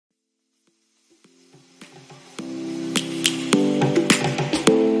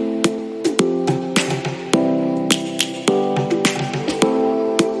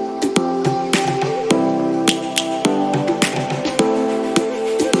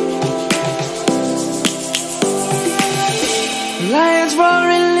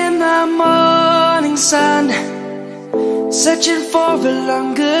roaring in the morning sun, searching for a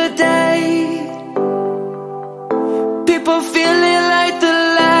longer day. People feeling like the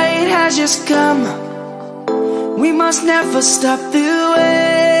light has just come. We must never stop the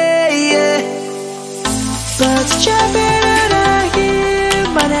way. Birds chirping and I hear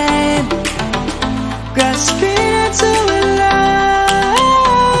my name, grasping into a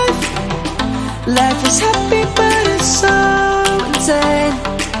life. Life is happy but it's so insane.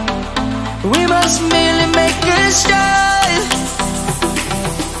 We must merely make a start.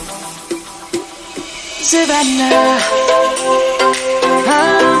 Savannah,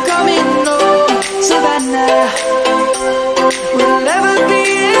 I'm coming home. Savannah, we'll never be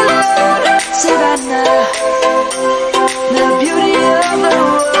alone. Savannah, the beauty of the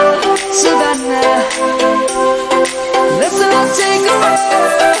world. Savannah, let's all take a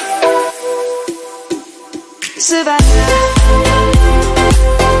ride. Savannah.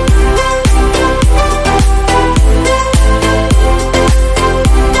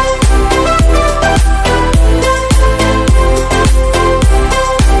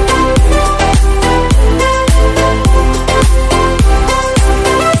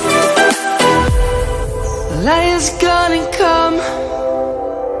 Lion's gonna come.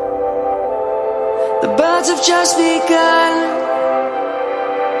 The birds have just begun.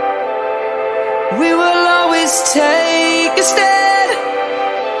 We will always take a stand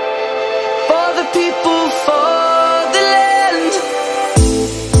for the people, for the land.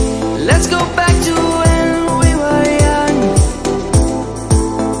 Let's go back to when we were young.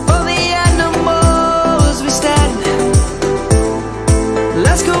 For the animals we stand.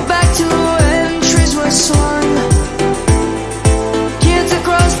 Let's go back to when trees were swung. Kids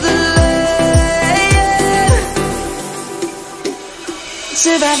across the land.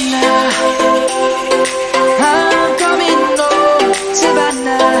 Savannah, I'm coming home.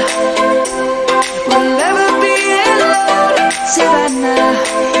 Savannah, we'll never be alone. Savannah,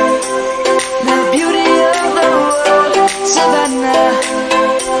 the beauty of the world. Savannah,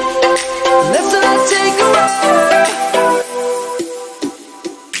 let's all take a ride.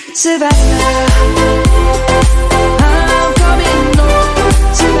 Savannah, I'm coming home.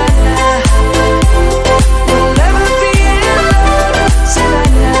 Savannah, we'll never be alone.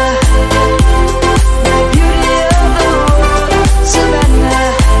 Savannah, the beauty of the world. Savannah,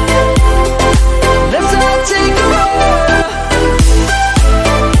 let's all take a ride.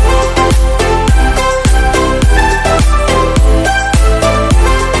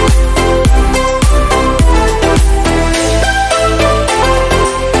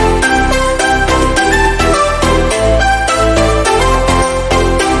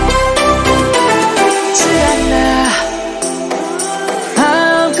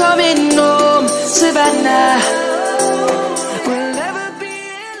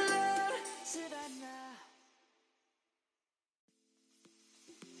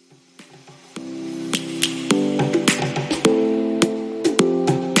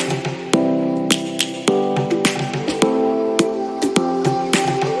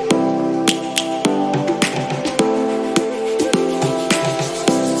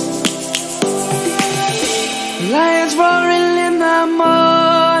 Lions roaring in the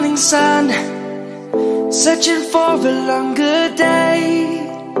morning sun, searching for a longer day.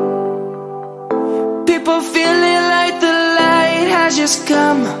 People feeling like the light has just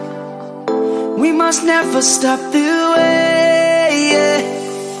come. We must never stop the way.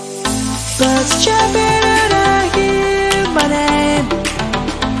 Birds chirping and I hear my name,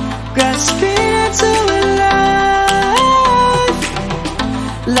 grasping into a life.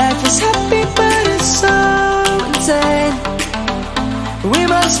 Life is happy but it's so insane. We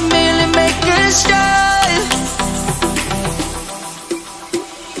must merely make a start.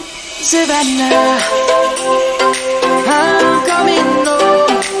 Savannah, I'm coming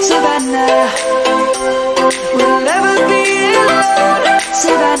home. Savannah, we'll never be alone.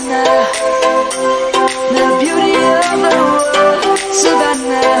 Savannah, the beauty of the world.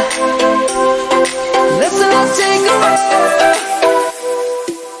 Savannah, let's all take a ride.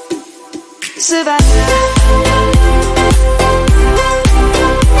 Savannah.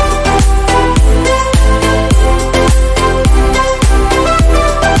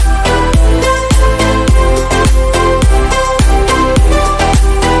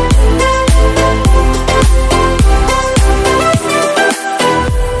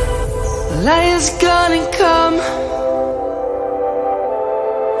 Lion's gonna come.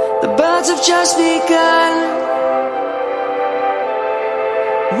 The birds have just begun.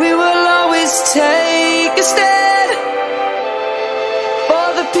 We will always take a stand for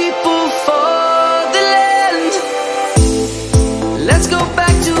the people, for the land. Let's go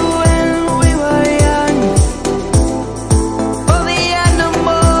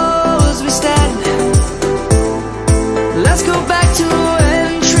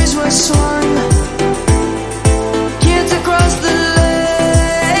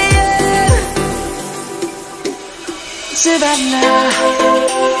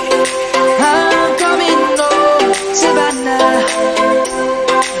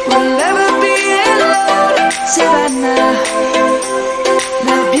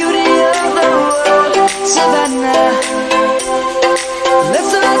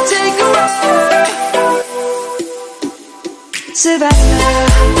Savannah,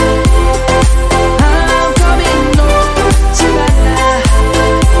 I'm coming home, Savannah.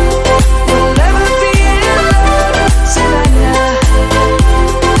 We'll never be alone, Savannah.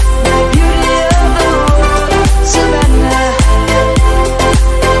 The beauty of the world, Savannah.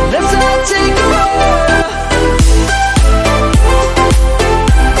 Let's all take a walk.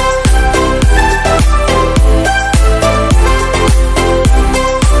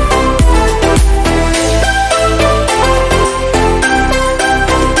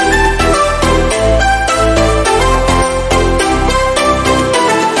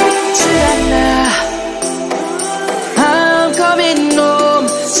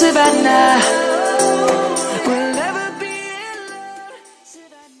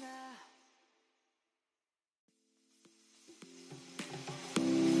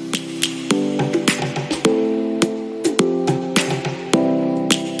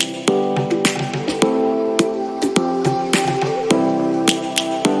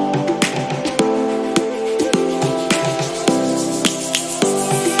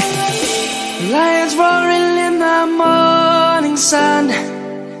 Lions roaring in the morning sun,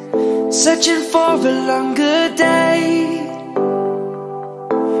 searching for a longer day.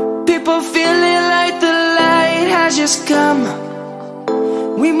 People feeling like the light has just come.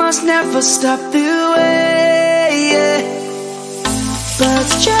 We must never stop the way.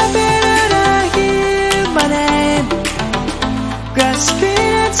 Birds chirping and I hear my name,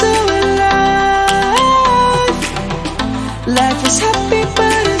 grasping into a life. Life is happy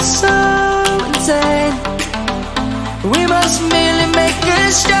but it's so insane. We must merely make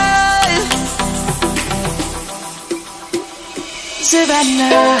a start.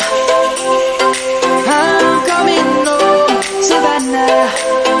 Savannah, I'm coming home, Savannah.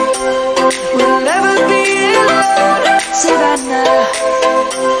 We'll never be alone, Savannah.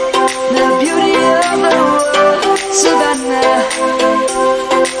 The beauty of the world, Savannah.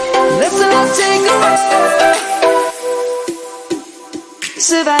 Let's all take a walk,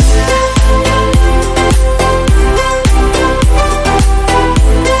 Savannah.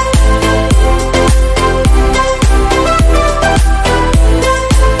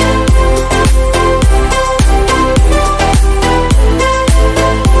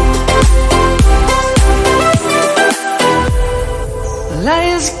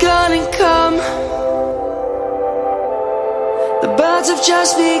 Lion's gonna come. The birds have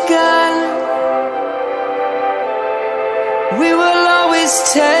just begun. We will always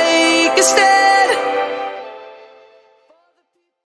take a stand.